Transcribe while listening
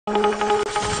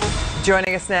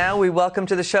Joining us now, we welcome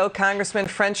to the show Congressman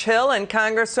French Hill and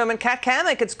Congresswoman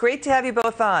Cammack. It's great to have you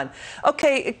both on.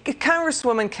 Okay,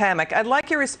 Congresswoman Cammack, I'd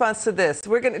like your response to this.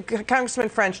 Congressman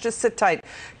French, just sit tight.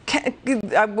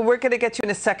 We're going to get you in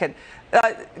a second.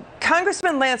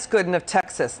 Congressman Lance Gooden of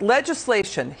Texas,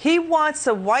 legislation. He wants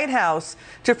the White House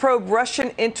to probe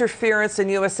Russian interference in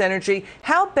U.S. energy.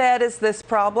 How bad is this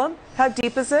problem? How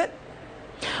deep is it?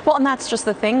 Well, and that's just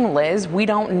the thing, Liz. We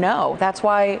don't know. That's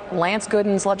why Lance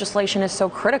Gooden's legislation is so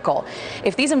critical.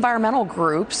 If these environmental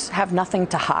groups have nothing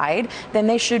to hide, then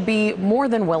they should be more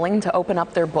than willing to open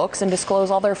up their books and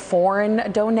disclose all their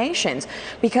foreign donations.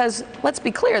 Because let's be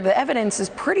clear, the evidence is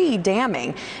pretty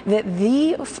damning that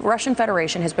the Russian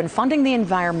Federation has been funding the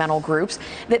environmental groups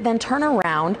that then turn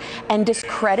around and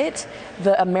discredit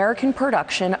the American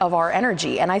production of our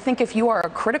energy. And I think if you are a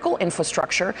critical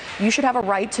infrastructure, you should have a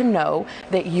right to know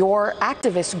that your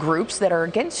activist groups that are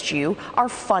against you are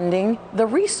funding the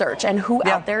research and who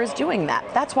out there is doing that.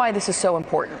 That's why this is so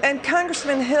important. And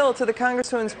Congressman Hill, to the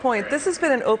Congresswoman's point, this has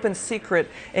been an open secret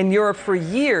in Europe for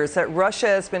years that Russia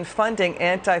has been funding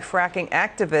anti-fracking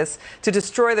activists to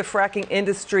destroy the fracking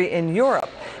industry in Europe,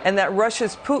 and that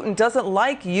Russia's Putin doesn't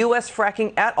like U.S.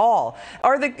 fracking at all.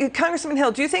 Congressman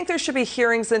Hill, do you think there should be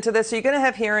hearings into this? Are you going to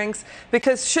have hearings?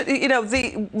 Because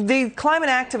the climate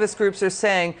activist groups are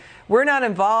saying we're not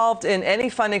involved in any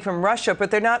funding from Russia,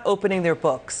 but they're not opening their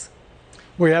books.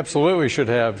 We absolutely should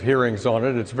have hearings on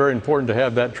it. It's very important to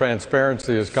have that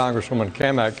transparency, as Congresswoman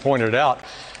Cammack pointed out.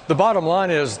 The bottom line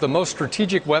is the most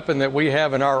strategic weapon that we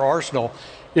have in our arsenal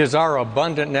is our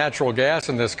abundant natural gas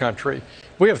in this country.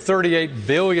 We have 38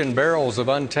 billion barrels of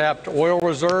untapped oil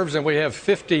reserves, and we have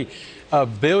 50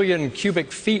 billion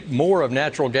cubic feet more of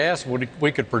natural gas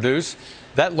we could produce.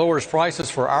 That lowers prices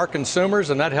for our consumers,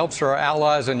 and that helps our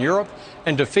allies in Europe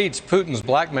and defeats Putin's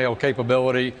blackmail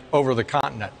capability over the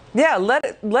continent. Yeah, let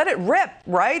it rip,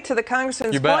 right? To the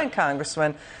Congressman's point,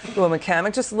 Congresswoman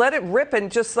Cammack, just let it rip and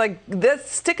just like this,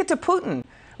 stick it to Putin,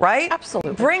 right?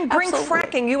 Absolutely. Bring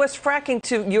fracking, U.S. fracking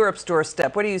to Europe's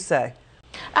doorstep. What do you say?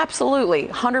 Absolutely,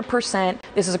 100%.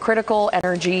 This is a critical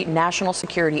energy national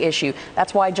security issue.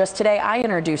 That's why just today I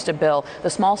introduced a bill, the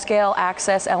Small Scale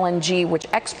Access LNG, which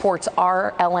exports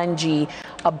our LNG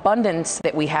abundance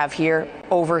that we have here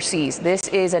overseas. This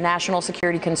is a national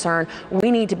security concern.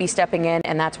 We need to be stepping in,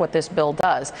 and that's what this bill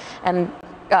does. And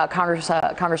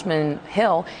Congressman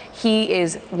Hill, he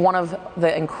is one of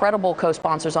the incredible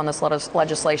co-sponsors on this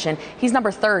legislation. He's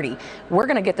number 30. We're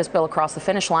going to get this bill across the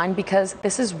finish line because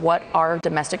this is what our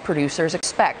domestic producers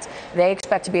expect. They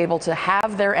expect to be able to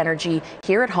have their energy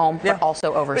here at home, but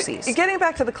also overseas. But getting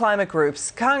back to the climate groups,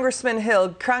 Congressman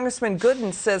Hill, Congressman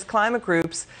Gooden says climate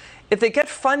groups, if they get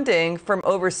funding from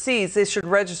overseas, they should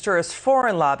register as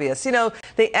foreign lobbyists. You know,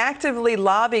 they actively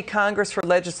lobby Congress for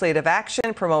legislative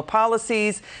action, promote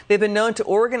policies. They've been known to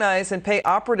organize and pay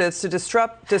operatives to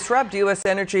disrupt U.S.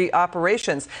 energy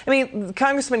operations. I mean,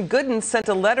 Congressman Gooden sent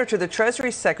a letter to the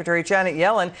Treasury Secretary, Janet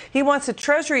Yellen. He wants the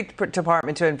Treasury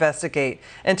Department to investigate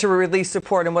and to release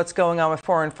support on what's going on with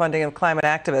foreign funding of climate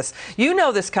activists. You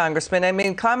know this, Congressman. I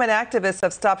mean, climate activists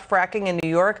have stopped fracking in New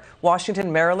York,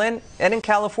 Washington, Maryland, and in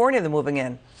California. They're moving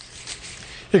in.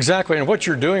 Exactly. And what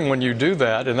you're doing when you do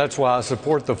that, and that's why I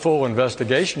support the full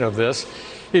investigation of this,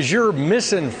 is you're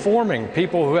misinforming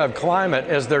people who have climate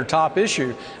as their top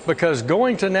issue, because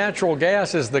going to natural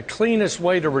gas is the cleanest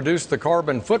way to reduce the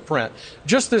carbon footprint.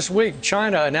 Just this week,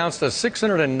 China announced a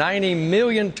 690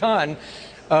 million ton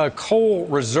coal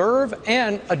reserve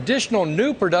and additional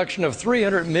new production of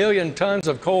 300 million tons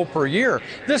of coal per year.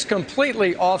 This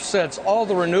completely offsets all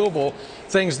the renewable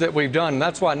things that we've done. And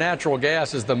that's why natural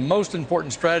gas is the most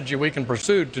important strategy we can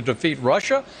pursue to defeat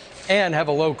Russia and have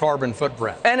a low carbon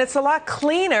footprint. And it's a lot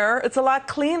cleaner. It's a lot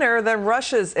cleaner than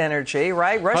Russia's energy,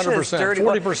 right? Russia is dirty.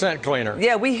 40% cleaner.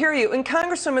 Yeah, we hear you. And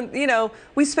Congresswoman, you know,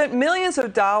 we spent millions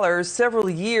of dollars several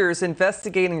years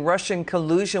investigating Russian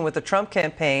collusion with the Trump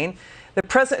campaign.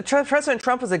 President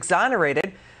Trump was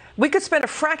exonerated. We could spend a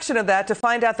fraction of that to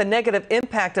find out the negative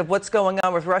impact of what's going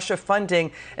on with Russia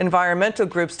funding environmental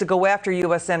groups to go after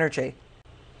U.S. energy.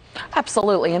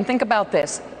 Absolutely. And think about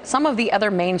this. Some of the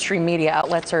other mainstream media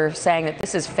outlets are saying that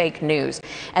this is fake news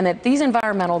and that these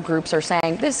environmental groups are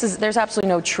saying there's absolutely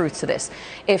no truth to this.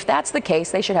 If that's the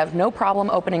case, they should have no problem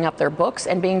opening up their books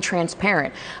and being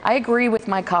transparent. I agree with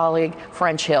my colleague,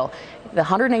 French Hill. The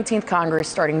 118th Congress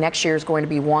starting next year is going to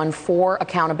be one for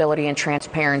accountability and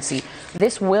transparency.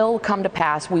 This will come to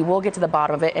pass. We will get to the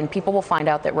bottom of it, and people will find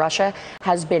out that Russia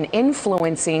has been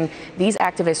influencing these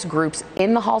activist groups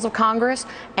in the halls of Congress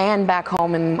and back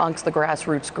home amongst the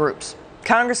grassroots groups.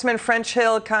 Congressman French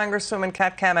Hill, Congresswoman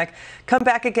Kat Cammack, come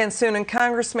back again soon. And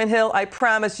Congressman Hill, I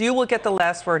promise you will get the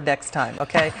last word next time,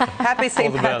 okay? Happy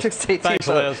St. Patrick's Day to you both.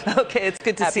 Thanks, Liz. Okay, it's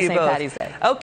good to see you both. Happy St. Patty's Day. Okay.